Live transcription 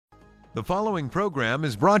The following program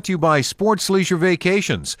is brought to you by Sports Leisure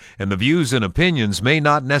Vacations, and the views and opinions may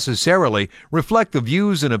not necessarily reflect the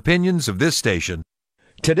views and opinions of this station.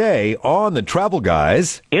 Today on The Travel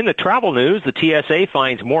Guys. In the travel news, the TSA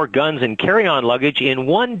finds more guns and carry-on luggage in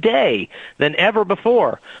one day than ever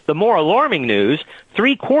before. The more alarming news,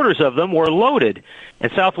 3/4 of them were loaded.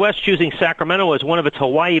 And Southwest choosing Sacramento as one of its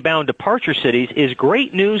Hawaii-bound departure cities is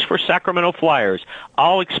great news for Sacramento Flyers.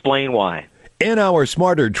 I'll explain why. In our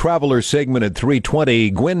Smarter Traveler segment at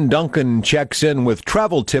 3:20, Gwen Duncan checks in with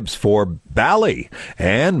travel tips for Bali.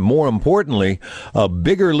 And more importantly, a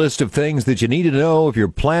bigger list of things that you need to know if you're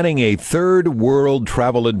planning a third world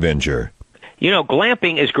travel adventure. You know,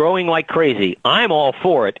 glamping is growing like crazy. I'm all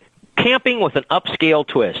for it. Camping with an upscale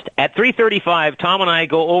twist. At 3:35, Tom and I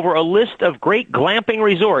go over a list of great glamping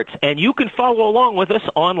resorts, and you can follow along with us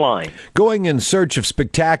online. Going in search of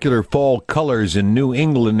spectacular fall colors in New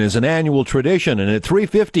England is an annual tradition, and at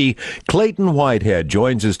 3:50, Clayton Whitehead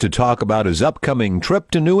joins us to talk about his upcoming trip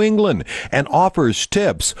to New England and offers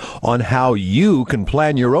tips on how you can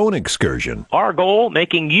plan your own excursion. Our goal,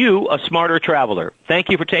 making you a smarter traveler. Thank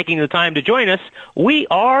you for taking the time to join us. We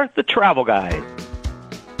are the Travel Guys.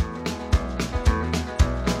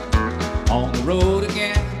 On the road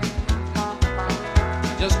again.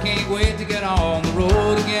 Just can't wait to get on the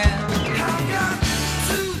road again. I got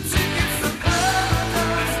 2 tickets to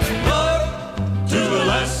paradise. To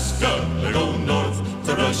Alaska, they go north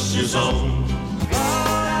to brush your zone. I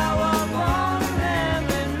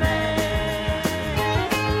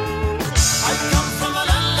come from a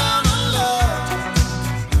land down under.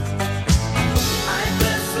 I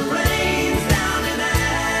bless the rains down in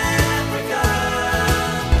Africa.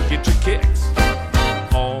 Get your kicks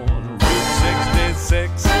on Route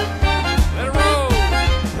 66. Let it roll.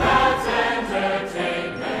 That's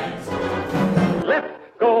entertainment. Let's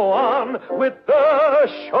go on with the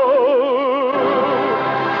show.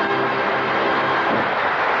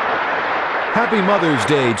 Happy Mother's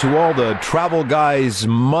Day to all the Travel Guys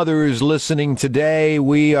mothers listening today.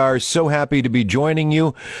 We are so happy to be joining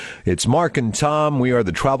you. It's Mark and Tom. We are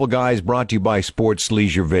the Travel Guys, brought to you by Sports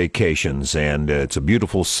Leisure Vacations. And it's a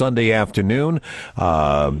beautiful Sunday afternoon.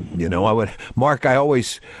 Mark, I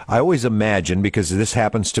always imagine, because this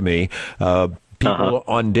happens to me, people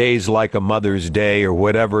on days like a Mother's Day or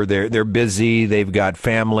whatever, they're busy, they've got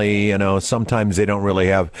family, sometimes they don't really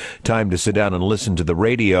have time to sit down and listen to the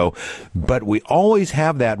radio, but we always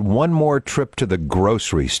have that one more trip to the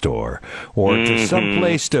grocery store or to some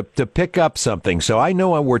place to pick up something. So I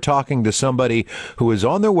know we're talking to somebody who is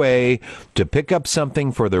on their way to pick up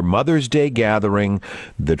something for their Mother's Day gathering.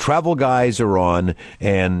 The Travel Guys are on,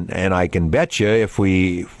 and I can bet you if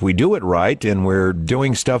we do it right and we're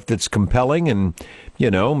doing stuff that's compelling and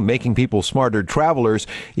making people smarter travelers,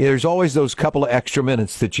 there's always those couple of extra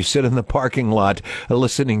minutes that you sit in the parking lot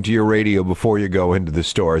listening to your radio before you go into the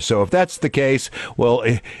store. So if that's the case, well,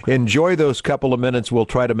 enjoy those couple of minutes. We'll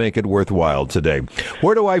try to make it worthwhile today.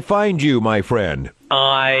 Where do I find you, my friend?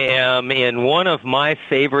 I am in one of my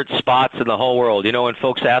favorite spots in the whole world. When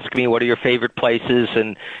folks ask me, what are your favorite places?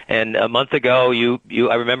 And a month ago,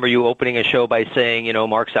 I remember you opening a show by saying,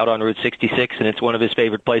 Mark's out on Route 66, and it's one of his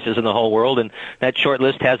favorite places in the whole world. And that short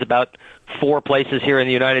list has about 4 places here in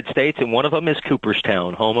the United States, and one of them is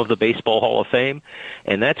Cooperstown, home of the Baseball Hall of Fame.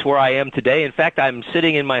 And that's where I am today. In fact, I'm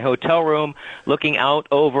sitting in my hotel room looking out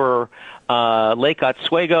over Lake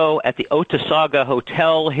Oswego at the Otesaga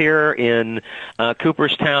Hotel here in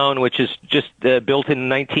Cooperstown, which is just opened in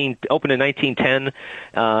 1910.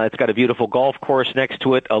 It's got a beautiful golf course next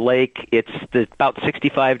to it, a lake. It's about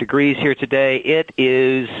 65 degrees here today. It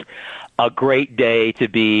is a great day to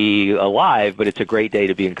be alive, but it's a great day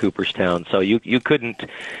to be in Cooperstown. So you couldn't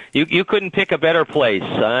pick a better place.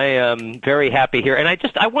 I am very happy here, and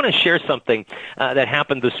I want to share something that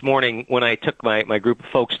happened this morning when I took my group of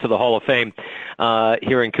folks to the Hall of Fame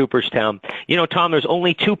here in Cooperstown. Tom, there's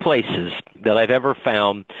only 2 places that I've ever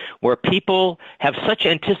found where people have such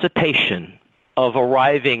anticipation of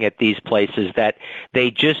arriving at these places that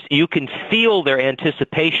you can feel their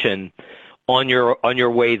anticipation on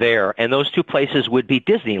your way there. And those 2 places would be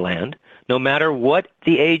Disneyland. No matter what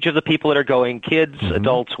the age of the people that are going, kids,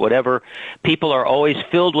 adults, whatever, people are always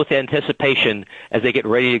filled with anticipation as they get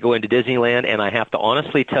ready to go into Disneyland. And I have to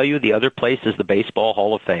honestly tell you, the other place is the Baseball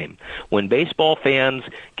Hall of Fame. When baseball fans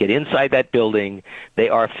get inside that building, they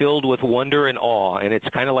are filled with wonder and awe, and it's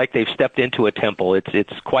kind of like they've stepped into a temple.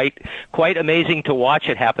 It's quite amazing to watch.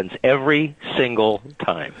 It happens every single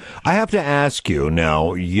time. I have to ask you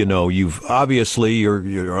now, you've obviously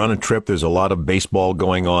you're on a trip. There's a lot of baseball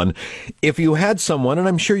going on. If you had someone anyone, and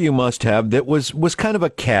I'm sure you must have, that was kind of a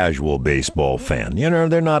casual baseball fan? You know,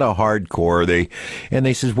 they're not a hardcore.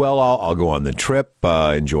 They says, well, I'll go on the trip,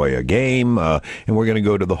 enjoy a game, and we're going to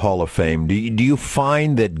go to the Hall of Fame. Do you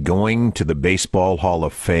find that going to the Baseball Hall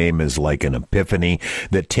of Fame is like an epiphany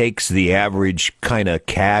that takes the average kind of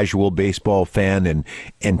casual baseball fan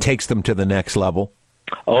and takes them to the next level?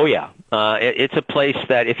 Oh, yeah. It's a place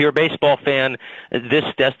that, if you're a baseball fan, this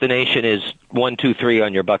destination is 1, 2, 3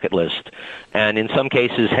 on your bucket list, and in some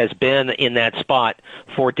cases has been in that spot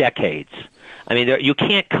for decades. I mean, you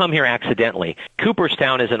can't come here accidentally.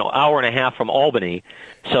 Cooperstown is an hour and a half from Albany,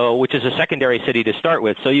 which is a secondary city to start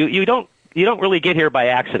with, so you don't really get here by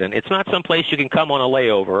accident. It's not some place you can come on a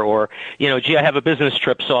layover or, gee, I have a business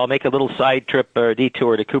trip, so I'll make a little side trip or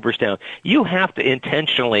detour to Cooperstown. You have to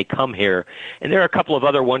intentionally come here. And there are a couple of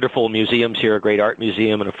other wonderful museums here, a great art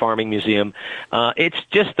museum and a farming museum. It's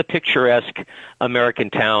just the picturesque American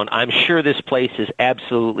town. I'm sure this place is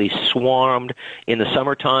absolutely swarmed in the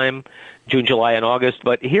summertime, June, July, and August.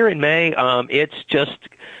 But here in May, it's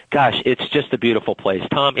just a beautiful place.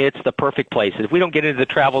 Tom, it's the perfect place. If we don't get into the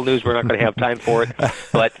travel news, we're not going to have time for it.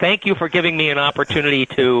 But thank you for giving me an opportunity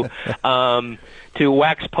to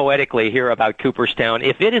wax poetically here about Cooperstown.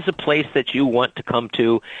 If it is a place that you want to come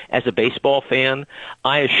to as a baseball fan,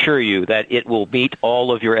 I assure you that it will meet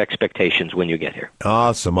all of your expectations when you get here.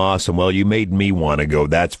 Awesome. Well, you made me want to go,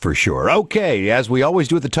 that's for sure. Okay, as we always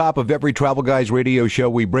do at the top of every Travel Guys radio show,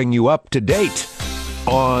 we bring you up to date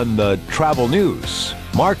on the travel news.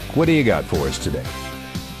 Mark, what do you got for us today?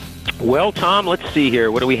 Well, Tom, let's see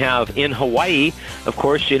here. What do we have? In Hawaii, of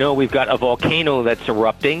course, we've got a volcano that's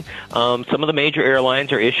erupting. Some of the major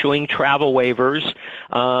airlines are issuing travel waivers.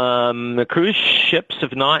 The cruise ships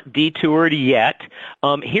have not detoured yet.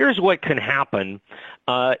 Here's what can happen.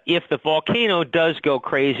 If the volcano does go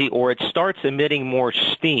crazy or it starts emitting more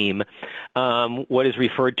steam, what is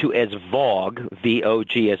referred to as VOG,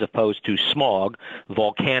 V-O-G, as opposed to smog,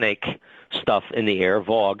 volcanic stuff in the air,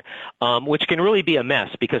 VOG, which can really be a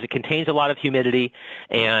mess because it contains a lot of humidity,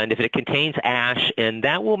 and if it contains ash, and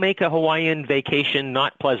that will make a Hawaiian vacation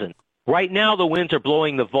not pleasant. Right now, the winds are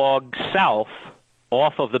blowing the VOG south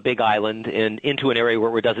off of the Big Island and into an area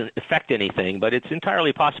where it doesn't affect anything, but it's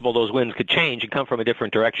entirely possible those winds could change and come from a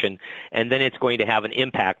different direction, and then it's going to have an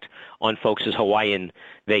impact on folks' Hawaiian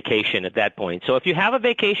vacation at that point. So if you have a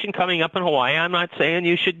vacation coming up in Hawaii, I'm not saying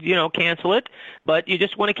you should, cancel it, but you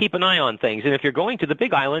just want to keep an eye on things. And if you're going to the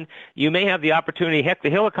Big Island, you may have the opportunity. Heck, the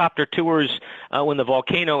helicopter tours when the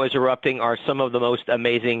volcano is erupting are some of the most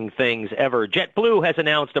amazing things ever. JetBlue has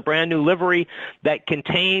announced a brand new livery that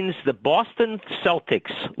contains the Boston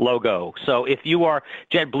Celtics logo. So if you are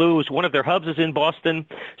JetBlue's, one of their hubs is in Boston,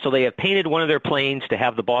 so they have painted one of their planes to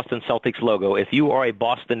have the Boston Celtics logo. If you are a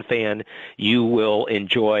Boston fan, you will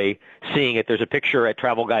enjoy seeing it. There's a picture at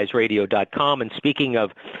TravelGuysRadio.com. And speaking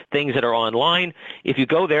of things that are online, if you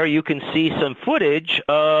go there, you can see some footage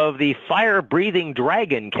of the fire-breathing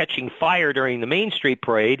dragon catching fire during the Main Street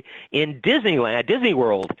Parade in Disneyland, Disney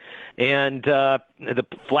World. And the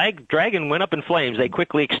flag dragon went up in flames. They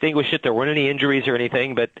quickly extinguished it. There weren't any injuries or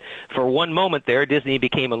anything, but for one moment there, Disney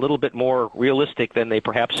became a little bit more realistic than they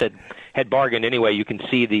perhaps had bargained. Anyway, you can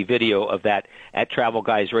see the video of that at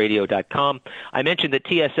TravelGuysRadio.com. I mentioned that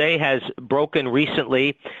TSA has broken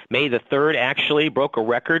recently, May the 3rd actually, broke a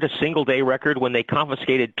record, a single-day record, when they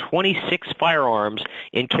confiscated 26 firearms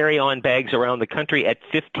in carry-on bags around the country at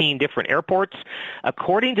 15 different airports.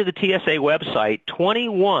 According to the TSA website,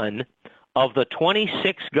 21 of the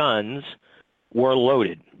 26 guns were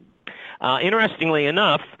loaded. Interestingly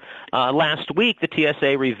enough, last week the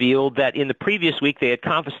TSA revealed that in the previous week they had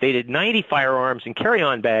confiscated 90 firearms in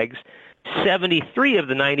carry-on bags. 73 of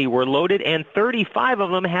the 90 were loaded, and 35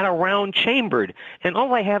 of them had a round chambered. And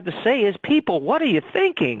all I have to say is, people, what are you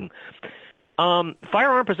thinking?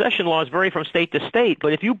 Firearm possession laws vary from state to state,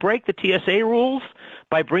 but if you break the TSA rules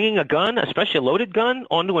by bringing a gun, especially a loaded gun,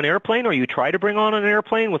 onto an airplane, or you try to bring on an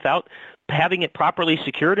airplane without having it properly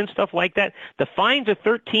secured and stuff like that, the fines are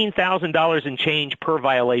 $13,000 and change per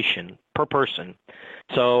violation, per person.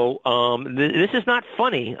 So this is not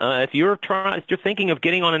funny. If you're thinking of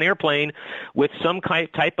getting on an airplane with some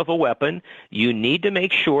type of a weapon, you need to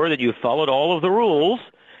make sure that you've followed all of the rules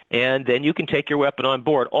and then you can take your weapon on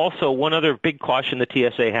board. Also, one other big caution the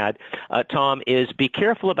TSA had, Tom, is be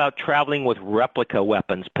careful about traveling with replica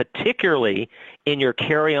weapons, particularly in your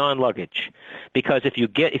carry-on luggage, because if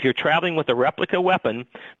you're traveling with a replica weapon,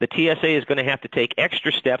 the TSA is going to have to take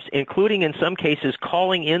extra steps, including in some cases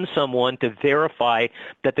calling in someone to verify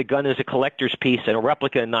that the gun is a collector's piece and a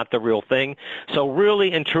replica and not the real thing. So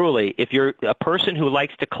really and truly, if you're a person who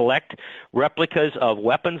likes to collect replicas of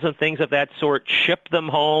weapons and things of that sort, ship them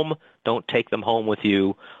home. Don't take them home with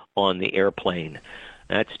you on the airplane.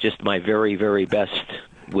 That's just my very, very best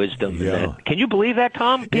wisdom. Yeah. Can you believe that,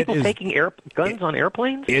 Tom? People taking guns on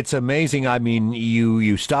airplanes? It's amazing. I mean,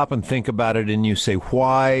 you stop and think about it and you say,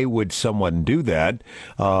 why would someone do that?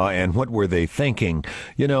 And what were they thinking?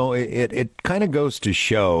 You know, it kind of goes to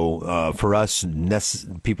show for us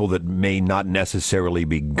people that may not necessarily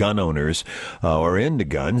be gun owners or into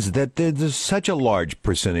guns, that there's such a large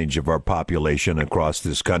percentage of our population across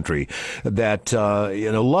this country that,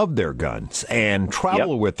 love their guns and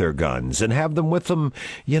travel with their guns and have them with them,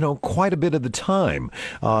 quite a bit of the time.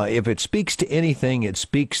 If it speaks to anything, it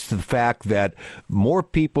speaks to the fact that more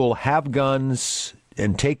people have guns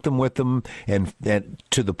and take them with them, and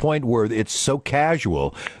to the point where it's so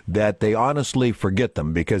casual that they honestly forget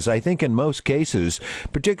them. Because I think in most cases,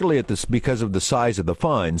 particularly because of the size of the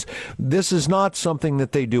fines, this is not something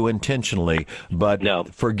that they do intentionally, but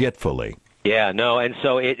forgetfully. Yeah, no, and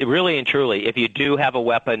so it really and truly, if you do have a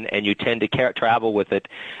weapon and you tend to travel with it,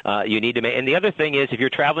 you need to make. And the other thing is, if you're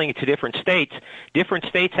traveling to different states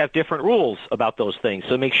have different rules about those things.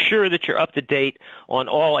 So make sure that you're up to date on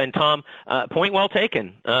all. And Tom, point well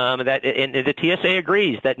taken. And the TSA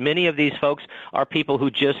agrees that many of these folks are people who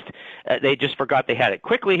they just forgot they had it.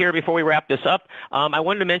 Quickly here before we wrap this up, I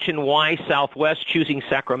wanted to mention why Southwest choosing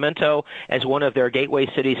Sacramento as one of their gateway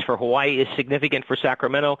cities for Hawaii is significant for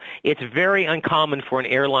Sacramento. It's very uncommon for an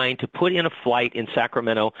airline to put in a flight in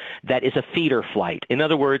Sacramento that is a feeder flight. In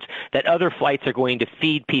other words, that other flights are going to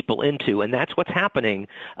feed people into, and that's what's happening.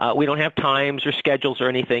 We don't have times or schedules or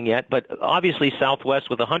anything yet, but obviously Southwest,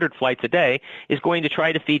 with 100 flights a day, is going to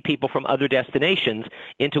try to feed people from other destinations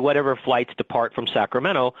into whatever flights depart from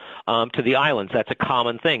Sacramento to the islands. That's a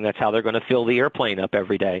common thing. That's how they're going to fill the airplane up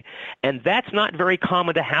every day. And that's not very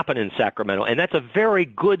common to happen in Sacramento, and that's a very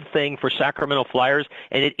good thing for Sacramento flyers,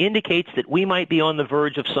 and it indicates that we might be on the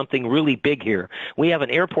verge of something really big here. We have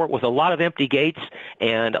an airport with a lot of empty gates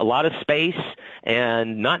and a lot of space,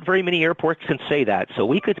 and not very many airports can say that. So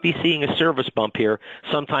we could be seeing a service bump here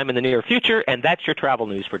sometime in the near future, and that's your travel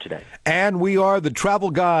news for today. And we are the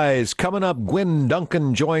Travel Guys. Coming up, Gwen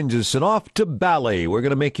Duncan joins us, and off to Bali. We're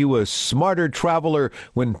going to make you a smarter traveler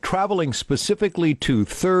when traveling specifically to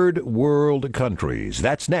third world countries.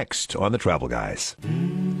 That's next on the Travel Guys.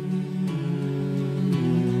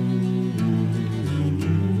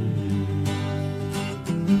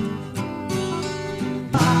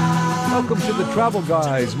 Welcome to the Travel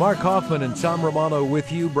Guys. Mark Hoffman and Tom Romano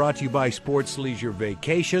with you, brought to you by Sports Leisure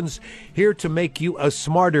Vacations, here to make you a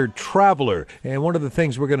smarter traveler. And one of the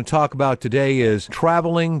things we're going to talk about today is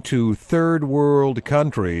traveling to third world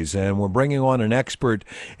countries. And we're bringing on an expert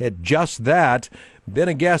at just that. Been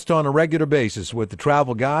a guest on a regular basis with the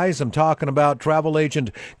Travel Guys. I'm talking about travel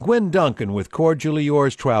agent Gwen Duncan with Cordially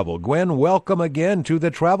Yours Travel. Gwen, welcome again to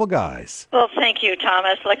the Travel Guys. Well, thank you,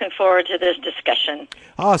 Thomas. Looking forward to this discussion.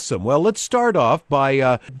 Awesome. Well, let's start off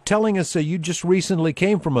by telling us you just recently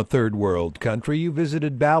came from a third world country. You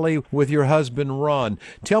visited Bali with your husband, Ron.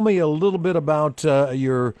 Tell me a little bit about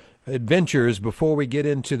your adventures before we get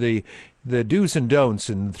into the do's and don'ts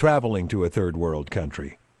in traveling to a third world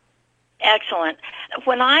country. Excellent.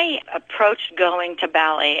 When I approached going to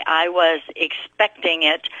Bali, I was expecting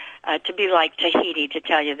it to be like Tahiti, to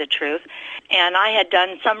tell you the truth. And I had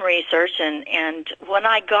done some research, and when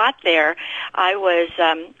I got there, I was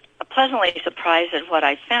pleasantly surprised at what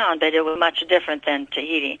I found, that it was much different than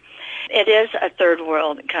Tahiti. It is a third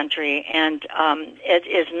world country, and it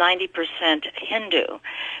is 90% Hindu.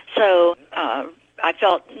 So I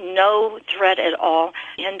felt no threat at all.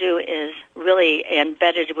 Hindu is really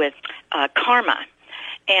embedded with karma.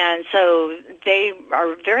 And so they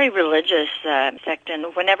are a very religious sect,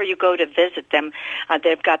 and whenever you go to visit them,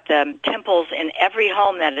 they've got the temples in every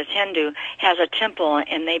home that is Hindu has a temple,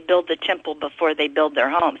 and they build the temple before they build their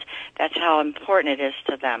homes. That's how important it is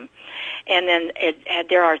to them. And then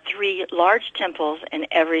there are 3 large temples in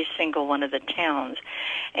every single one of the towns.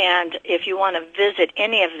 And if you want to visit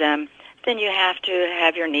any of them, then you have to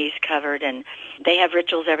have your knees covered, and they have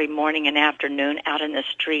rituals every morning and afternoon out in the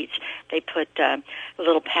streets. They put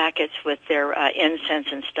little packets with their incense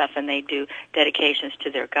and stuff, and they do dedications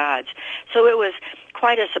to their gods. So it was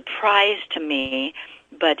quite a surprise to me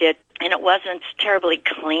but it wasn't terribly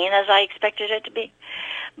clean as I expected it to be.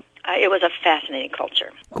 It was a fascinating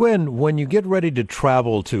culture. Gwen, when you get ready to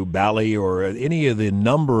travel to Bali or any of the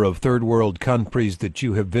number of third world countries that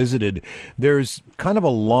you have visited, there's kind of a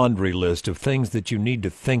laundry list of things that you need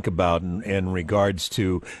to think about in regards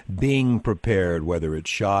to being prepared, whether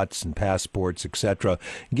it's shots and passports, etc.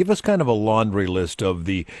 Give us kind of a laundry list of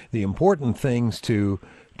the important things to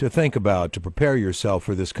think about to prepare yourself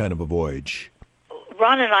for this kind of a voyage.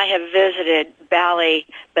 Ron and I have visited Bali,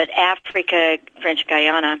 but Africa, French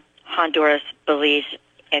Guiana, Honduras, Belize,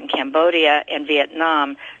 and Cambodia and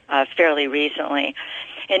Vietnam fairly recently.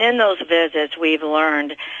 And in those visits, we've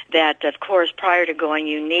learned that, of course, prior to going,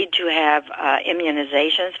 you need to have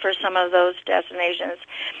immunizations for some of those destinations.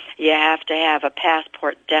 You have to have a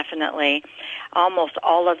passport, definitely. Almost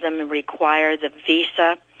all of them require the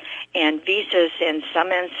visa, and visas in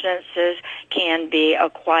some instances can be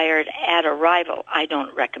acquired at arrival. I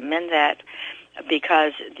don't recommend that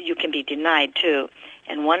because you can be denied, too.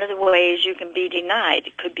 And one of the ways you can be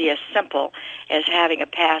denied could be as simple as having a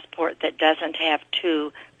passport that doesn't have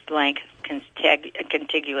two blank,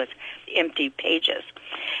 contiguous, empty pages.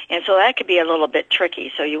 And so that could be a little bit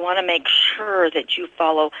tricky. So you want to make sure that you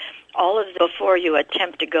follow all of the, before you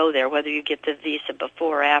attempt to go there, whether you get the visa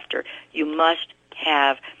before or after, you must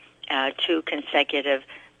have two consecutive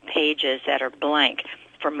pages that are blank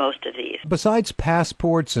for most of these. Besides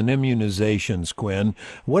passports and immunizations, Gwen,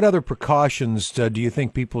 what other precautions do you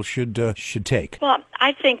think people should take? Well,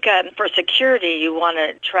 I think for security, you want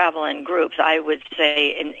to travel in groups. I would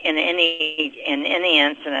say in any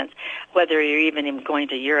incident, whether you're even going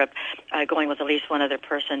to Europe, going with at least one other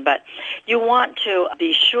person. But you want to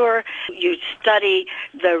be sure you study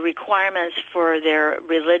the requirements for their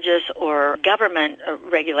religious or government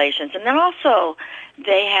regulations, and then also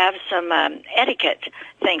they have some etiquette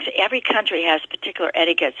things. Every country has particular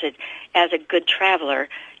etiquettes that, as a good traveler,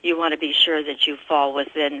 you want to be sure that you fall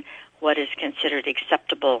within what is considered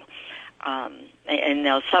acceptable.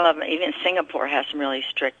 And some of them, even Singapore has some really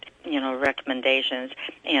strict, recommendations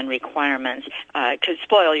and requirements. Could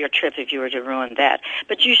spoil your trip if you were to ruin that.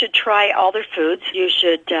 But you should try all their foods. You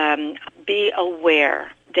should be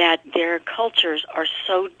aware that their cultures are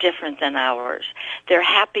so different than ours. They're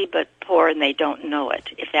happy but poor, and they don't know it,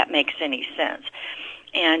 if that makes any sense.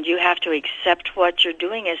 And you have to accept what you're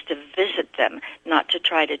doing is to visit them, not to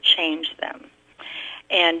try to change them.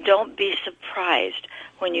 And don't be surprised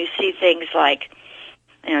when you see things like,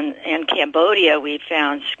 in Cambodia, we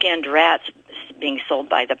found skinned rats being sold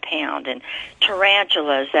by the pound, and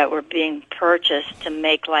tarantulas that were being purchased to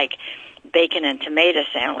make like bacon and tomato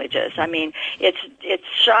sandwiches. I mean, it's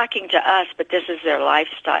shocking to us, but this is their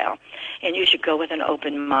lifestyle, and you should go with an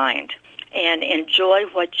open mind and enjoy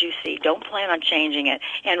what you see. Don't plan on changing it,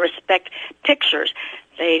 and respect pictures.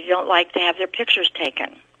 They don't like to have their pictures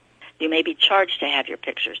taken. You may be charged to have your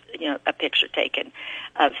pictures, a picture taken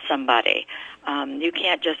of somebody. You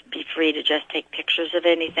can't just be free to just take pictures of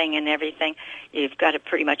anything and everything. You've got to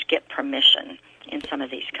pretty much get permission in some of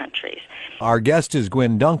these countries. Our guest is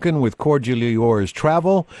Gwen Duncan with Cordially Yours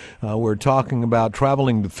Travel. We're talking about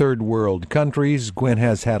traveling to third world countries. Gwen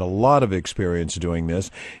has had a lot of experience doing this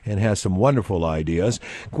and has some wonderful ideas.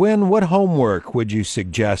 Gwen, what homework would you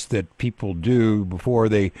suggest that people do before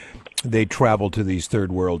they travel to these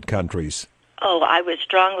third world countries? Oh, I would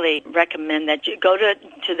strongly recommend that you go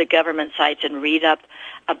to the government sites and read up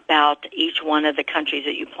about each one of the countries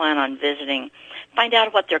that you plan on visiting. Find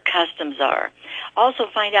out what their customs are. Also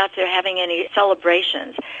find out if they're having any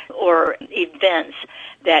celebrations or events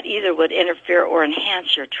that either would interfere or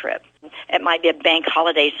enhance your trip. It might be a bank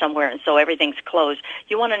holiday somewhere, and so everything's closed.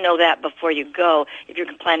 You want to know that before you go if you're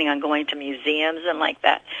planning on going to museums and like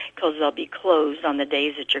that, because they'll be closed on the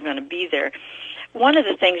days that you're going to be there. One of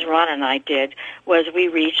the things Ron and I did was we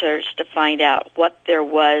researched to find out what there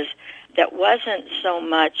was that wasn't so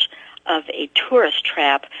much of a tourist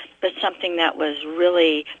trap, but something that was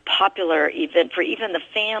really popular event for even the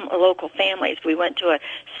local families. We went to a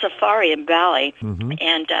safari in Bali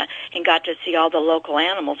and got to see all the local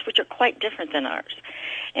animals, which are quite different than ours.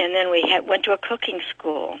 And then we went to a cooking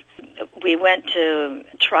school. We went to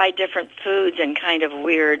try different foods in kind of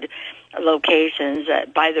weird locations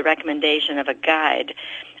by the recommendation of a guide.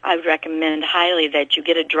 I would recommend highly that you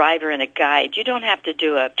get a driver and a guide. You don't have to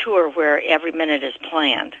do a tour where every minute is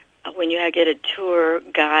planned. When you get a tour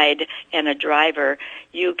guide and a driver,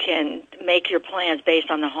 you can make your plans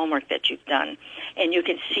based on the homework that you've done, and you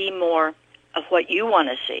can see more of what you want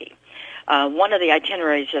to see. One of the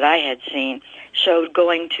itineraries that I had seen showed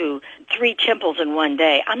going to 3 temples in one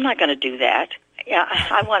day. I'm not going to do that. Yeah,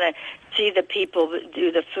 I want to see the people that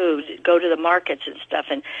do the food, go to the markets and stuff,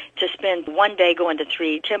 and to spend one day going to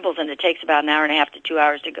 3 temples, and it takes about an hour and a half to 2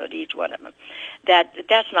 hours to go to each one of them.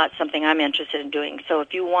 That's not something I'm interested in doing. So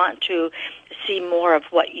if you want to see more of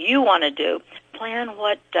what you want to do, plan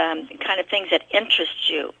what kind of things that interest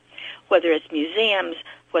you, whether it's museums,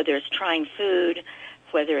 whether it's trying food,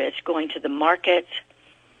 whether it's going to the markets,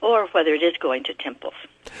 or whether it is going to temples.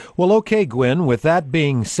 Well, okay, Gwen, with that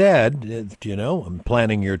being said, I'm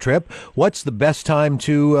planning your trip. What's the best time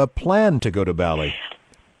to plan to go to Bali?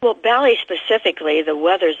 Well, Bali specifically, the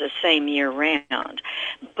weather's the same year-round,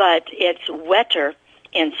 but it's wetter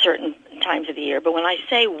in certain times of the year. But when I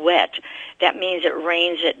say wet, that means it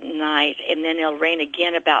rains at night, and then it'll rain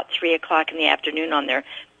again about 3 o'clock in the afternoon on their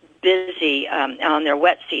busy, on their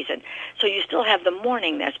wet season. So you still have the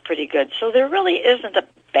morning that's pretty good. So there really isn't a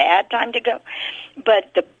bad time to go.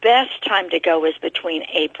 But the best time to go is between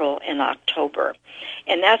April and October.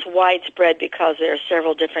 And that's widespread because there are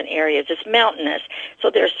several different areas. It's mountainous,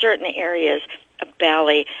 so there are certain areas of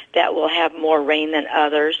Bali that will have more rain than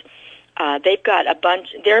others. They've got a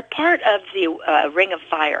bunch. They're part of the Ring of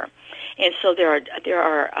Fire. And so there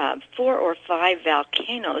are 4 or 5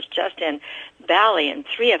 volcanoes just in Bali, and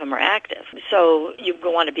 3 of them are active. So you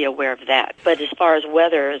want to be aware of that. But as far as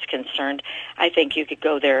weather is concerned, I think you could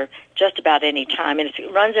go there just about any time. And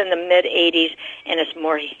it runs in the mid-80s, and it's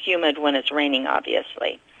more humid when it's raining,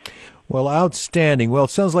 obviously. Well, outstanding. Well,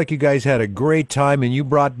 it sounds like you guys had a great time, and you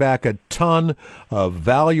brought back a ton of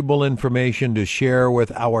valuable information to share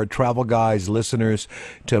with our Travel Guys listeners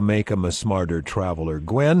to make them a smarter traveler.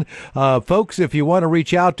 Gwen, folks, if you want to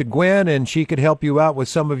reach out to Gwen and she could help you out with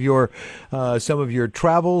some of your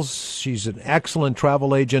travels, she's an excellent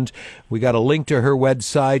travel agent. We got a link to her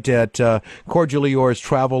website at Cordially Yours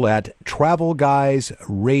Travel at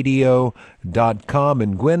travelguysradio.com.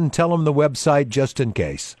 And Gwen, tell them the website just in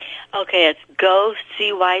case. Okay, it's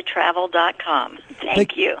gocytravel.com.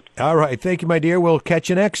 Thank you. All right. Thank you, my dear. We'll catch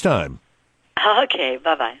you next time. Okay,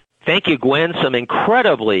 bye-bye. Thank you, Gwen. Some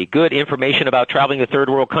incredibly good information about traveling to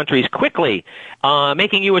third world countries quickly,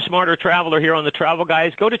 making you a smarter traveler here on the Travel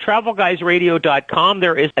Guys. Go to travelguysradio.com.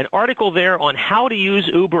 There is an article there on how to use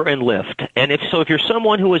Uber and Lyft. And if you're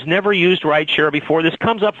someone who has never used rideshare before, this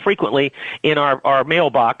comes up frequently in our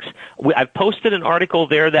mailbox. I've posted an article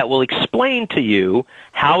there that will explain to you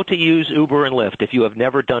how to use Uber and Lyft if you have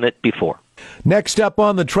never done it before. Next up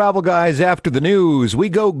on the Travel Guys after the news, we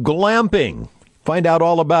go glamping. Find out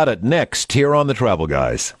all about it next here on the Travel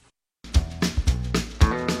Guys.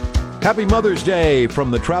 Happy Mother's Day from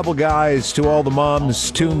the Travel Guys to all the moms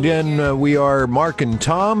tuned in. We are Mark and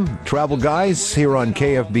Tom, Travel Guys, here on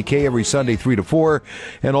KFBK every Sunday 3 to 4,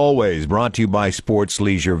 and always brought to you by Sports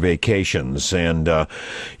Leisure Vacations. And,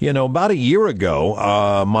 about a year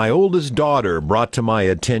ago, my oldest daughter brought to my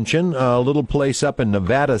attention a little place up in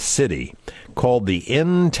Nevada City called the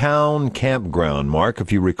In-Town Campground, Mark,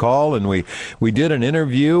 if you recall. And we did an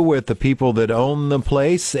interview with the people that own the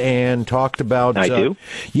place and talked about... I do?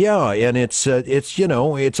 Yeah, and it's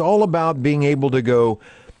all about being able to go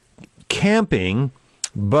camping,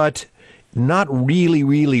 but not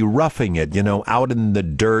really roughing it, out in the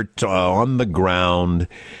dirt, on the ground,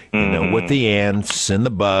 with the ants and the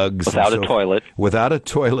bugs. Without a toilet. Without a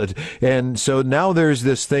toilet. And so now there's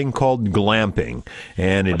this thing called glamping.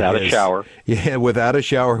 And without a shower. Yeah, without a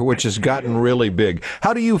shower, which has gotten really big.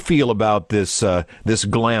 How do you feel about this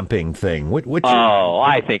glamping thing?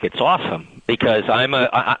 I think it's awesome because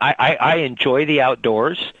I enjoy the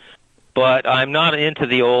outdoors, but I'm not into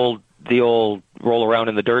the old roll around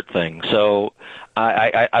in the dirt thing. So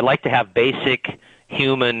I like to have basic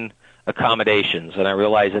human accommodations, and I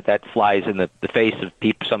realize that flies in the face of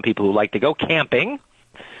some people who like to go camping,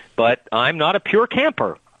 but I'm not a pure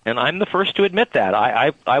camper, and I'm the first to admit that.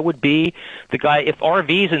 I would be the guy if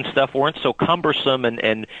RVs and stuff weren't so cumbersome,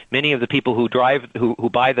 and many of the people who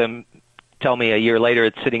buy them tell me a year later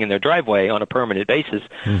it's sitting in their driveway on a permanent basis.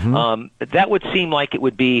 That would seem like it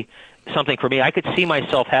would be something for me. I could see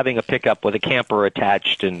myself having a pickup with a camper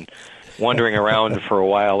attached and wandering around for a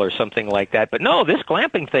while or something like that. But no, this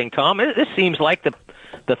glamping thing, Tom, this seems like the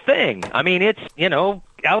thing. I mean, it's,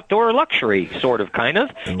 outdoor luxury, sort of, kind of.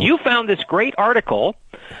 You found this great article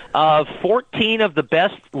of 14 of the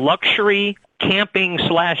best luxury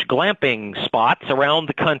camping/glamping spots around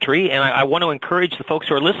the country, and I want to encourage the folks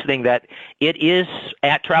who are listening that it is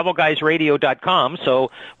at travelguysradio.com.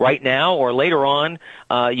 So right now or later on,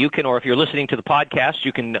 you can, or if you're listening to the podcast,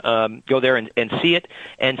 you can go there and see it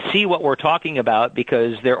and see what we're talking about,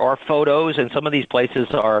 because there are photos, and some of these places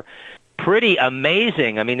are pretty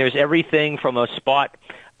amazing. I mean, there's everything from a spot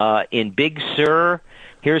in Big Sur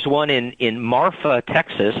Here's one in Marfa,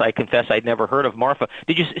 Texas. I confess I'd never heard of Marfa.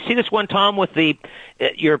 Did you see this one, Tom, with the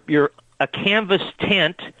you're a canvas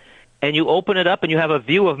tent, and you open it up and you have a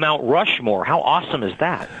view of Mount Rushmore? How awesome is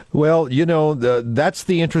that? Well, that's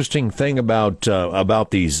the interesting thing about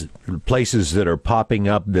these places that are popping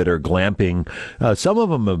up that are glamping. Some of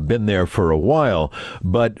them have been there for a while,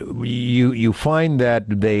 but you find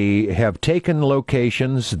that they have taken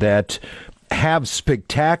locations that have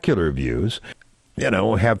spectacular views,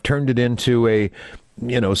 have turned it into a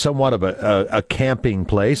somewhat of a camping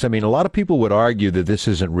place. I mean, a lot of people would argue that this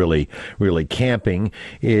isn't really camping.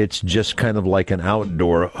 It's just kind of like an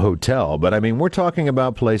outdoor hotel. But I mean, we're talking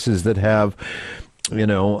about places that have,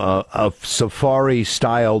 a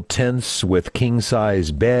safari-style tents with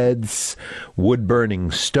king-size beds,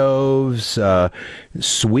 wood-burning stoves,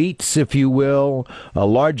 suites, if you will,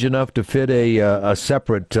 large enough to fit a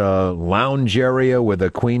separate lounge area with a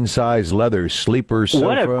queen-size leather sleeper sofa.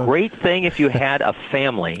 What a great thing if you had a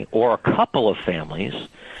family or a couple of families,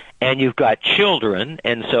 and you've got children,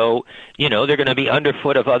 and so, they're going to be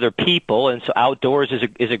underfoot of other people, and so outdoors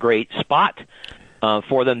is a great spot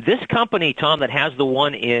for them. This company, Tom, that has the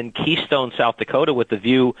one in Keystone, South Dakota, with the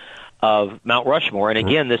view of Mount Rushmore. And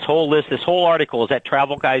again, this whole article is at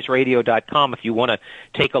TravelGuysRadio.com if you want to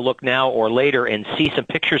take a look now or later and see some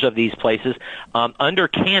pictures of these places. Under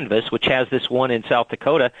Canvas, which has this one in South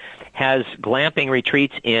Dakota, has glamping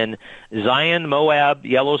retreats in Zion, Moab,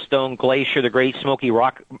 Yellowstone Glacier, the Great Smoky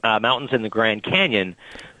Rock Mountains, and the Grand Canyon.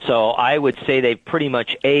 So I would say they've pretty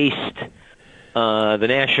much aced the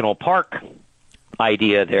national park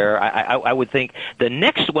idea there. I would think the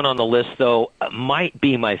next one on the list, though, might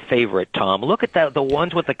be my favorite, Tom. Look at the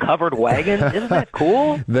ones with the covered wagons. Isn't that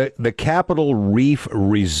cool? The Capitol Reef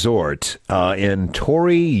Resort in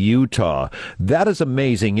Torrey, Utah. That is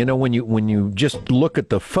amazing. When you just look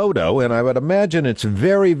at the photo, and I would imagine it's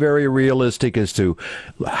very, very realistic as to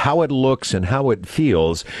how it looks and how it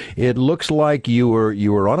feels. It looks like you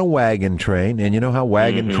were on a wagon train, and you know how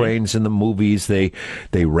wagon trains in the movies, they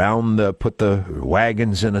put the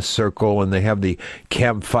wagons in a circle, and they have the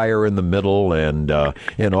campfire in the middle, and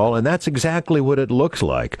all, and that's exactly what it looks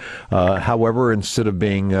like. However, instead of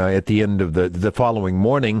being at the end of the following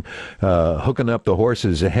morning, hooking up the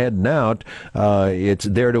horses and heading out, it's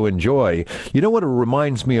there to enjoy. You know what it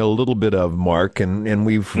reminds me a little bit of, Mark, and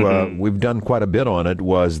we've done quite a bit on it,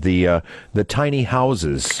 was the tiny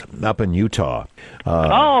houses up in Utah.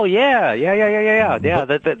 That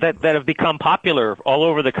have become popular all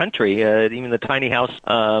over the country. Even the tiny house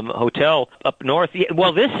hotel up north.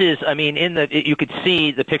 Well, this is, you could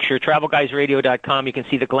see the picture, TravelGuysRadio.com. You can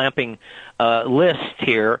see the glamping list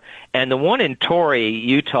here. And the one in Torrey,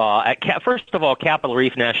 Utah, first of all, Capitol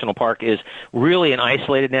Reef National Park is really an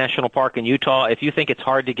isolated national park in Utah. If you think it's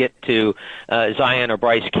hard to get to Zion or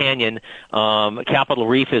Bryce Canyon, Capitol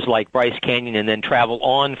Reef is like Bryce Canyon, and then travel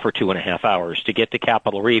on for 2.5 hours to get to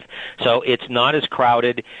Capitol Reef. So it's not as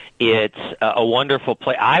crowded. It's a wonderful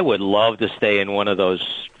place. I would love to stay in one of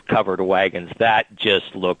those covered wagons. That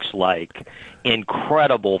just looks like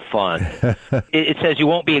incredible fun. It says you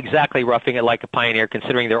won't be exactly roughing it like a Pioneer,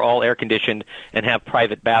 considering they're all air-conditioned and have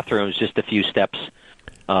private bathrooms just a few steps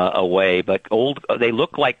away. But they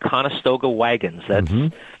look like Conestoga wagons.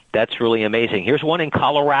 That's really amazing. Here's one in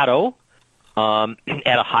Colorado at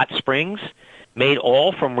a hot springs, made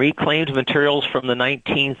all from reclaimed materials from the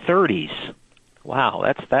 1930s.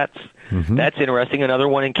 Wow, that's interesting. Another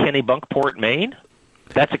one in Kennebunkport, Maine.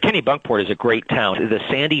 Kennebunkport is a great town. The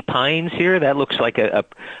Sandy Pines here, that looks like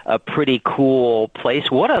a pretty cool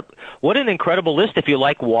place. What an incredible list if you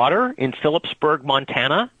like water in Phillipsburg,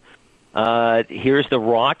 Montana. Here's the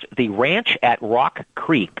ranch at Rock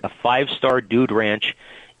Creek, a 5-star dude ranch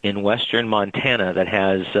in western Montana that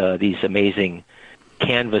has these amazing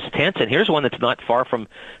canvas tents. And here's one that's not far from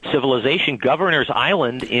civilization, Governor's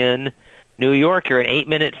Island in New York. You're an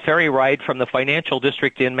 8-minute ferry ride from the financial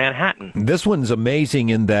district in Manhattan. This one's amazing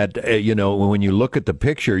in that, when you look at the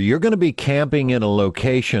picture, you're going to be camping in a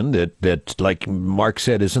location that, like Mark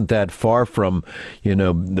said, isn't that far from,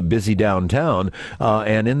 the busy downtown.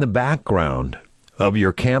 And in the background of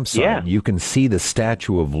your campsite, you can see the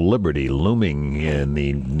Statue of Liberty looming in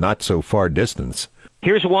the not-so-far distance.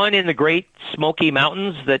 Here's one in the Great Smoky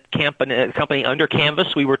Mountains that company Under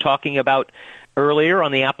Canvas we were talking about earlier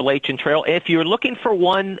on the Appalachian Trail. If you're looking for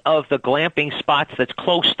one of the glamping spots that's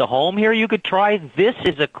close to home here, you could try. This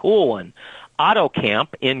is a cool one. Auto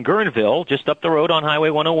Camp in Guerneville, just up the road on Highway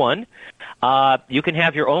 101. You can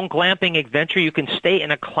have your own glamping adventure. You can stay in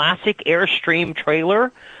a classic Airstream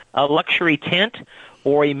trailer, a luxury tent,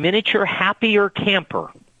 or a miniature Happier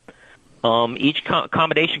camper. Each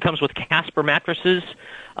accommodation comes with Casper mattresses,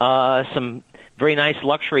 some very nice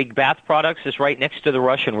luxury bath products. Is right next to the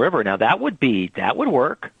Russian River. Now that would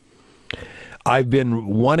work. I've been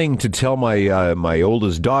wanting to tell my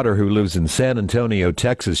oldest daughter, who lives in San Antonio,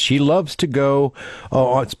 Texas. She loves to go,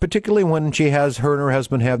 particularly when her and her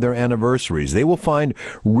husband have their anniversaries. They will find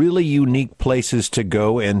really unique places to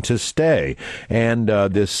go and to stay. And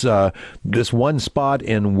this one spot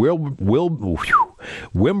in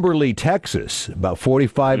Wimberley, Texas, about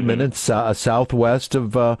 45 minutes southwest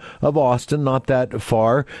of Austin, not that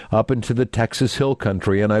far, up into the Texas Hill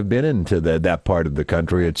Country. And I've been into that part of the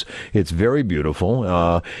country. It's very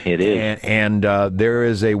beautiful. It is. And there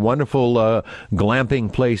is a wonderful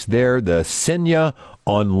glamping place there, the Senya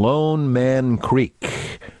on Lone Man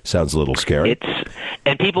Creek. Sounds a little scary.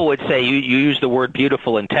 And people would say you use the word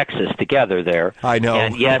beautiful and Texas together there. I know.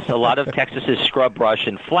 And yes, a lot of Texas is scrub brush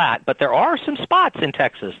and flat, but there are some spots in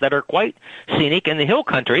Texas that are quite scenic, and the hill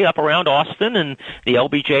country up around Austin and the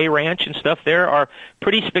LBJ Ranch and stuff there are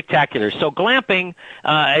pretty spectacular. So glamping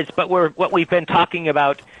what we've been talking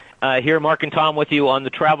about here, Mark and Tom, with you on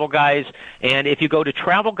the Travel Guys. And if you go to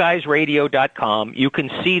travelguysradio.com, you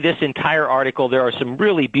can see this entire article. There are some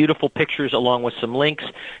really beautiful pictures along with some links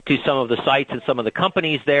to some of the sites and some of the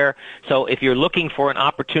companies there. So if you're looking for an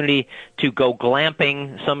opportunity to go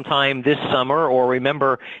glamping sometime this summer, or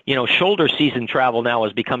remember, shoulder season travel now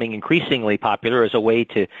is becoming increasingly popular as a way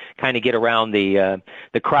to kind of get around the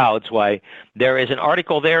crowds. Why, there is an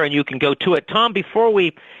article there, and you can go to it. Tom, before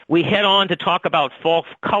we head on to talk about fall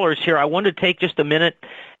colors here, I wanted to take just a minute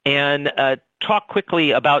and talk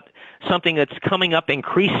quickly about something that's coming up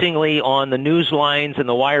increasingly on the news lines and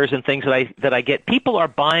the wires and things that I get. People are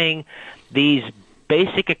buying these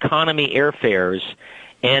basic economy airfares,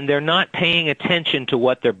 and they're not paying attention to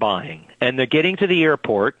what they're buying. And they're getting to the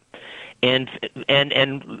airport, and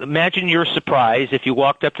imagine your surprise if you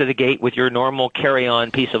walked up to the gate with your normal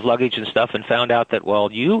carry-on piece of luggage and stuff and found out that,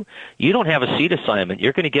 well, you don't have a seat assignment.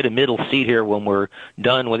 You're going to get a middle seat here when we're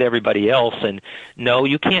done with everybody else. And no,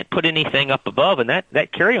 you can't put anything up above, and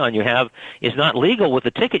that carry-on you have is not legal with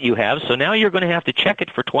the ticket you have, so now you're going to have to check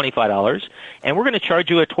it for $25, and we're going to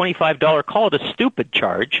charge you a $25, call it a stupid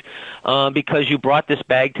charge, because you brought this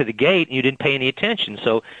bag to the gate and you didn't pay any attention.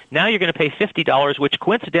 So now you're going to pay $50, which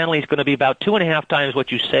coincidentally is going to be about 2.5 times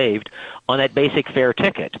what you saved on that basic fare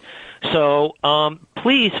ticket. So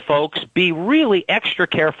please, folks, be really extra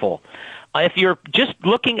careful. If you're just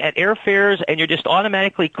looking at airfares and you're just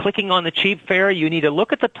automatically clicking on the cheap fare, you need to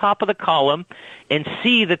look at the top of the column and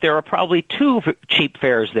see that there are probably two cheap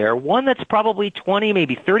fares there. One that's probably $20,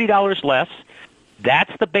 maybe $30 less.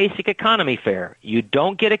 That's the basic economy fare. You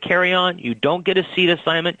don't get a carry-on. You don't get a seat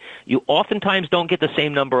assignment. You oftentimes don't get the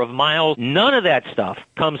same number of miles. None of that stuff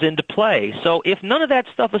comes into play. So if none of that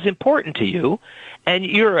stuff is important to you, and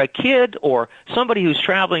you're a kid or somebody who's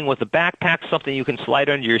traveling with a backpack, something you can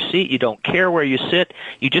slide under your seat, you don't care where you sit,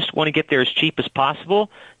 you just want to get there as cheap as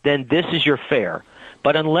possible, then this is your fare.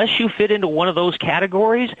 But unless you fit into one of those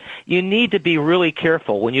categories, you need to be really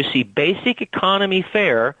careful. When you see basic economy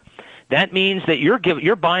fare, that means that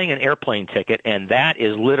you're buying an airplane ticket, and that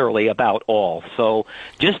is literally about all. So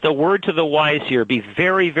just a word to the wise here, be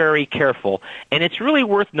very, very careful. And it's really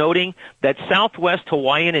worth noting that Southwest,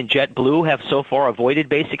 Hawaiian, and JetBlue have so far avoided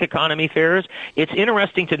basic economy fares. It's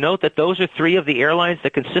interesting to note that those are three of the airlines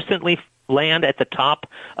that consistently land at the top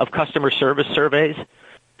of customer service surveys.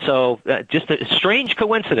 So just a strange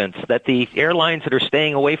coincidence that the airlines that are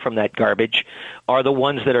staying away from that garbage are the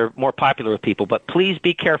ones that are more popular with people. But please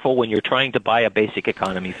be careful when you're trying to buy a basic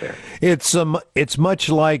economy fare. It's much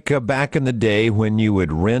like back in the day when you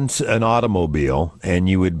would rent an automobile and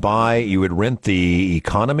you would rent the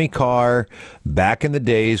economy car back in the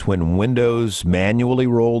days when windows manually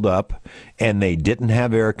rolled up and they didn't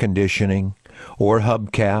have air conditioning or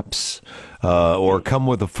hubcaps. Or come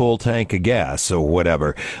with a full tank of gas or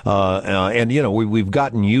whatever. And, we've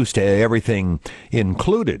gotten used to everything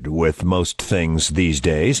included with most things these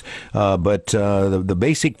days. But the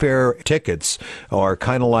basic fare tickets are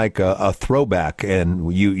kind of like a throwback,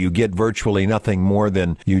 and you get virtually nothing more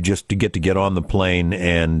than you just get to get on the plane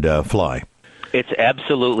and fly. It's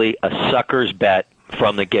absolutely a sucker's bet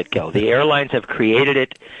from the get-go. The airlines have created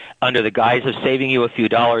it under the guise of saving you a few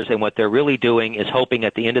dollars, and what they're really doing is hoping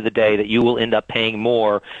at the end of the day that you will end up paying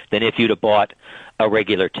more than if you'd have bought a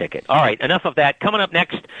regular ticket. All right, enough of that. Coming up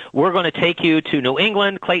next, we're going to take you to New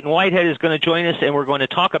England. Clayton Whitehead is going to join us, and we're going to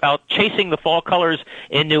talk about chasing the fall colors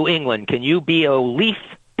in New England. Can you be a leaf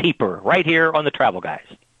peeper? Right here on the Travel Guys.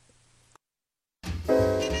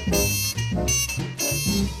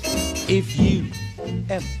 If you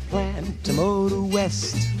F-plan to Motor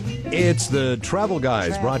West. It's the Travel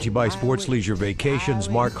Guys, brought to you by Sports Leisure Vacations.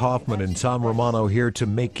 Mark Hoffman and Tom Romano here to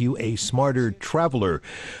make you a smarter traveler.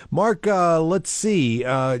 Mark, let's see.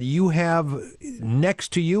 You have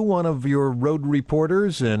next to you one of your road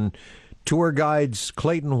reporters and tour guides,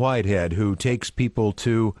 Clayton Whitehead, who takes people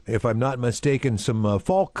to, if I'm not mistaken, some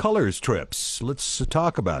fall colors trips. Let's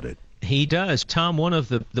talk about it. He does. Tom, one of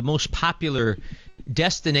the most popular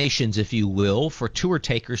destinations, if you will, for tour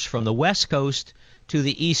takers from the West Coast to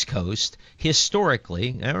the East Coast,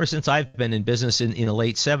 historically, ever since I've been in business in the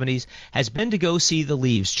late 70s, has been to go see the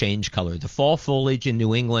leaves change color. The fall foliage in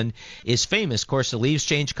New England is famous. Of course, the leaves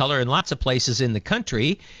change color in lots of places in the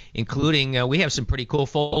country, including we have some pretty cool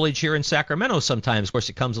foliage here in Sacramento sometimes. Of course,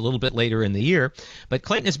 it comes a little bit later in the year. But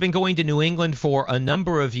Clayton has been going to New England for a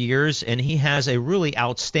number of years, and he has a really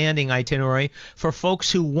outstanding itinerary for folks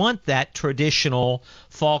who want that traditional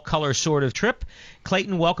fall color sort of trip.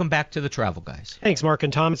 Clayton, welcome back to the Travel Guys. Thanks, Mark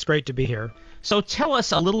and Tom. It's great to be here. So tell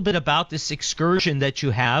us a little bit about this excursion that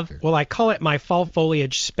you have. Well, I call it my Fall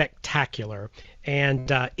Foliage Spectacular.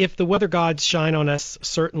 And if the weather gods shine on us,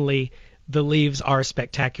 certainly the leaves are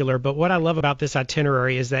spectacular. But what I love about this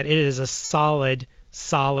itinerary is that it is a solid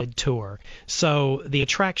tour. So the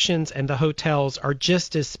attractions and the hotels are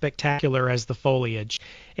just as spectacular as the foliage.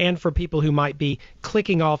 And for people who might be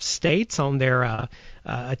clicking off states on their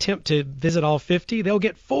attempt to visit all 50, they'll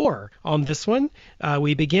get 4 on this one.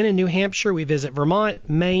 We begin in New Hampshire, we visit Vermont,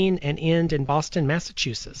 Maine, and end in Boston,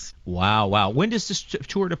 Massachusetts. Wow. When does this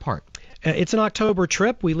tour depart? It's an October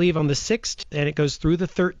trip. We leave on the 6th, and it goes through the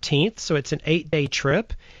 13th, so it's an 8-day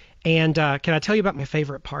trip. And can I tell you about my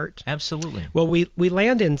favorite part? Absolutely. Well, we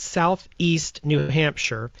land in southeast New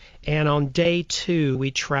Hampshire, and on day 2,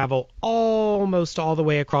 we travel almost all the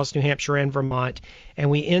way across New Hampshire and Vermont,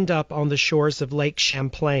 and we end up on the shores of Lake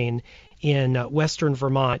Champlain in western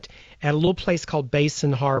Vermont at a little place called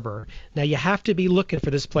Basin Harbor. Now, you have to be looking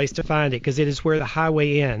for this place to find it because it is where the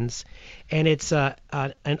highway ends, and it's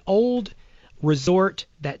an old resort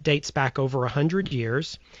that dates back over 100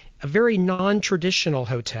 years. A very non-traditional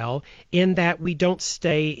hotel in that we don't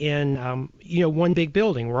stay in, one big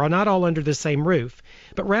building. We're not all under the same roof,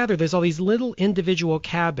 but rather there's all these little individual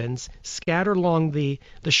cabins scattered along the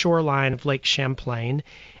shoreline of Lake Champlain,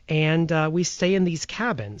 and we stay in these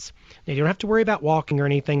cabins. Now, you don't have to worry about walking or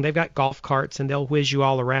anything. They've got golf carts, and they'll whiz you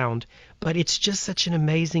all around. But it's just such an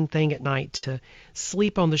amazing thing at night to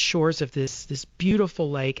sleep on the shores of this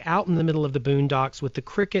beautiful lake out in the middle of the boondocks with the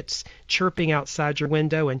crickets chirping outside your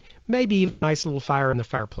window and maybe a nice little fire in the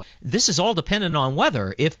fireplace. This is all dependent on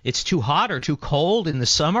weather. If it's too hot or too cold in the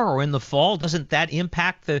summer or in the fall, doesn't that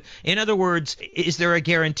impact in other words, is there a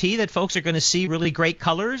guarantee that folks are going to see really great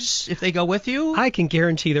colors if they go with you? I can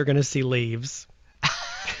guarantee they're going to see leaves.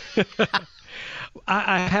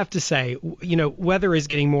 I have to say, weather is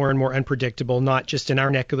getting more and more unpredictable, not just in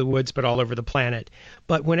our neck of the woods, but all over the planet.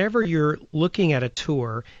 But whenever you're looking at a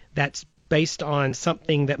tour that's based on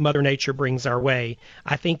something that Mother Nature brings our way,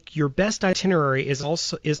 I think your best itinerary is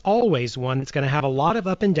always one that's going to have a lot of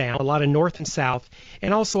up and down, a lot of north and south,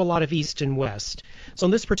 and also a lot of east and west. So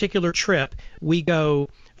on this particular trip, we go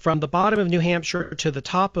from the bottom of New Hampshire to the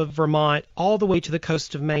top of Vermont, all the way to the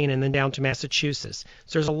coast of Maine, and then down to Massachusetts.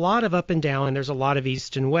 So there's a lot of up and down, and there's a lot of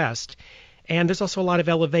east and west. And there's also a lot of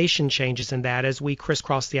elevation changes in that as we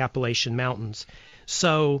crisscross the Appalachian Mountains.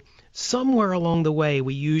 So somewhere along the way,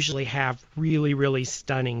 we usually have really, really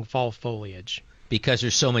stunning fall foliage. Because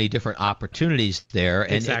there's so many different opportunities there.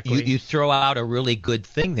 And exactly. You throw out a really good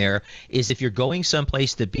thing there is if you're going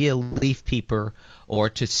someplace to be a leaf peeper or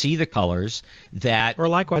to see the colors that... Or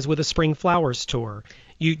likewise with a spring flowers tour.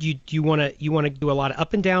 You want to do a lot of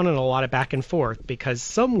up and down and a lot of back and forth because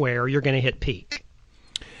somewhere you're going to hit peak.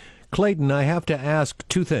 Clayton, I have to ask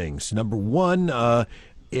 2 things. Number 1,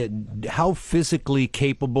 how physically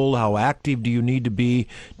capable, how active do you need to be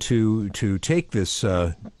to take this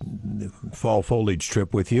fall foliage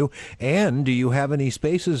trip with you? And do you have any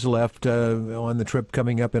spaces left on the trip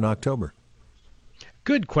coming up in October?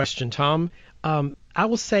 Good question, Tom. I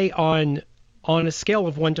will say on a scale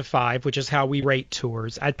of 1 to 5, which is how we rate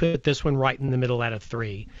tours, I'd put this one right in the middle at a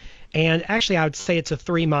 3. And actually, I would say it's a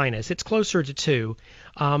 3-. It's closer to 2.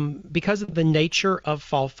 Because of the nature of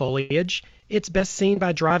fall foliage, it's best seen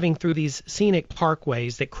by driving through these scenic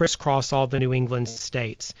parkways that crisscross all the New England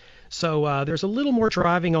states. So there's a little more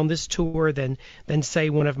driving on this tour than say,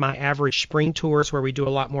 one of my average spring tours where we do a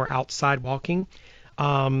lot more outside walking.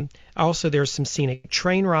 Also, there's some scenic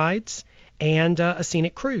train rides and a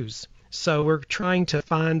scenic cruise. So we're trying to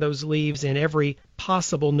find those leaves in every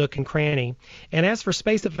possible nook and cranny. And as for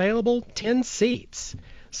space available, 10 seats.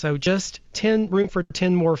 So just room for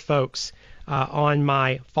 10 more folks on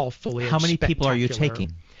my fall foliage. How many people are you spectacular.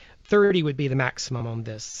 taking? 30 would be the maximum on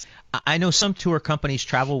this. I know some tour companies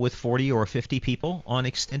travel with 40 or 50 people on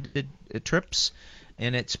extended trips.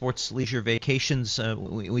 And at Sports Leisure Vacations,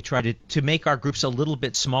 we try to make our groups a little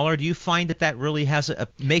bit smaller. Do you find that really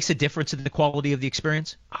makes a difference in the quality of the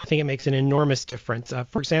experience? I think it makes an enormous difference.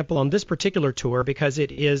 For example, on this particular tour, because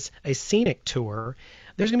it is a scenic tour,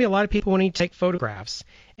 there's going to be a lot of people wanting to take photographs.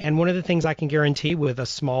 And one of the things I can guarantee with a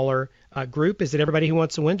smaller group is that everybody who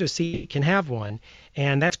wants a window seat can have one.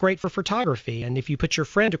 And that's great for photography. And if you put your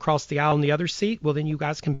friend across the aisle in the other seat, well, then you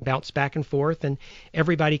guys can bounce back and forth, and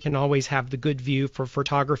everybody can always have the good view for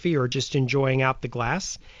photography or just enjoying out the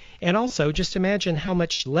glass. And also, just imagine how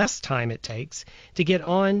much less time it takes to get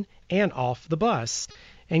on and off the bus.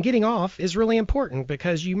 And getting off is really important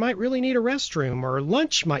because you might really need a restroom, or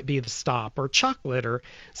lunch might be the stop, or chocolate, or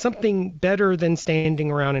something better than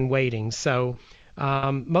standing around and waiting. So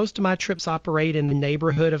most of my trips operate in the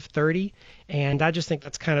neighborhood of 30, and I just think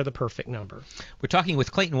that's kind of the perfect number. We're talking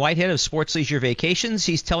with Clayton Whitehead of Sports Leisure Vacations.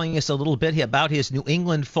 He's telling us a little bit about his New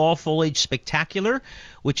England Fall Foliage Spectacular,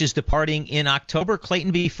 which is departing in October.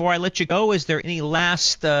 Clayton, before I let you go, is there any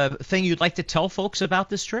last thing you'd like to tell folks about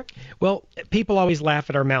this trip? Well, people always laugh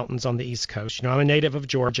at our mountains on the East Coast. You know, I'm a native of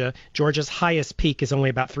Georgia. Georgia's highest peak is only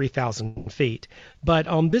about 3,000 feet. But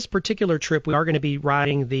on this particular trip, we are going to be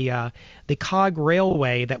riding the cog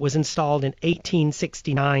railway that was installed in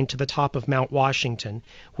 1869 to the top of Mount Washington,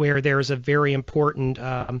 where there's a very important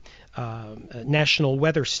national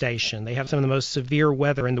weather station. They have some of the most severe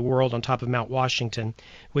weather in the world on top of Mount Washington,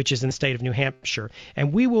 which is in the state of New Hampshire.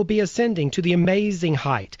 And we will be ascending to the amazing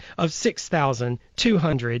height of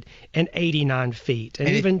 6,289 feet. And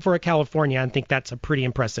even for a California, I think that's a pretty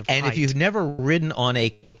impressive height. And if you've never ridden on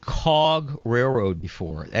a cog railroad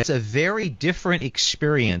before, that's a very different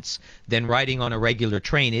experience than riding on a regular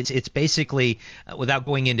train. It's basically, without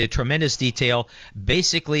going into tremendous detail,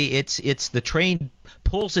 basically it's the train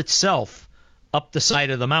pulls itself up the side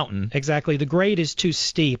of the mountain. Exactly. The grade is too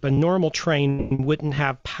steep. A normal train wouldn't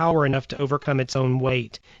have power enough to overcome its own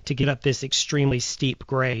weight to get up this extremely steep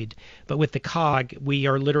grade. But with the cog, we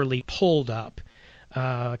are literally pulled up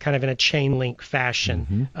kind of in a chain link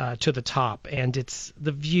fashion to the top. And it's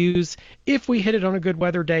the views, if we hit it on a good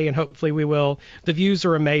weather day, and hopefully we will, the views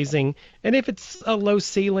are amazing. And if it's a low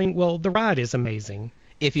ceiling, well, the ride is amazing.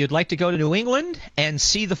 If you'd like to go to New England and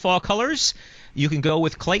see the fall colors, you can go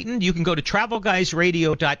with Clayton. You can go to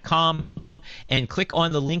travelguysradio.com and click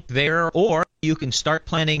on the link there, or you can start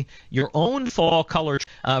planning your own fall colors.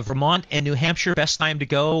 Vermont and New Hampshire, best time to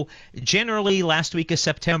go. Generally, last week of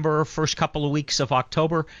September, first couple of weeks of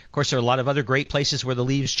October. Of course, there are a lot of other great places where the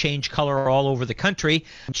leaves change color all over the country.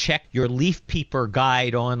 Check your leaf peeper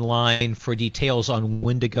guide online for details on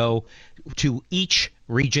when to go to each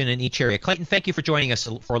region in each area. Clayton, thank you for joining us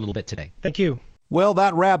for a little bit today. Thank you. Well,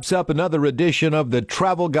 that wraps up another edition of the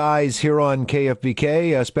Travel Guys here on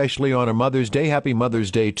KFBK, especially on a Mother's Day. Happy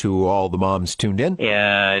Mother's Day to all the moms tuned in.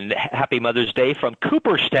 And happy Mother's Day from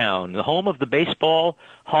Cooperstown, the home of the Baseball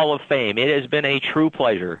Hall of Fame. It has been a true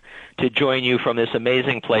pleasure to join you from this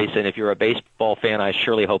amazing place. And if you're a baseball fan, I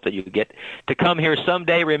surely hope that you get to come here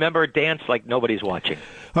someday. Remember, dance like nobody's watching.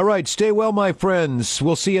 All right, stay well, my friends.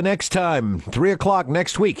 We'll see you next time, 3 o'clock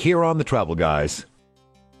next week here on the Travel Guys.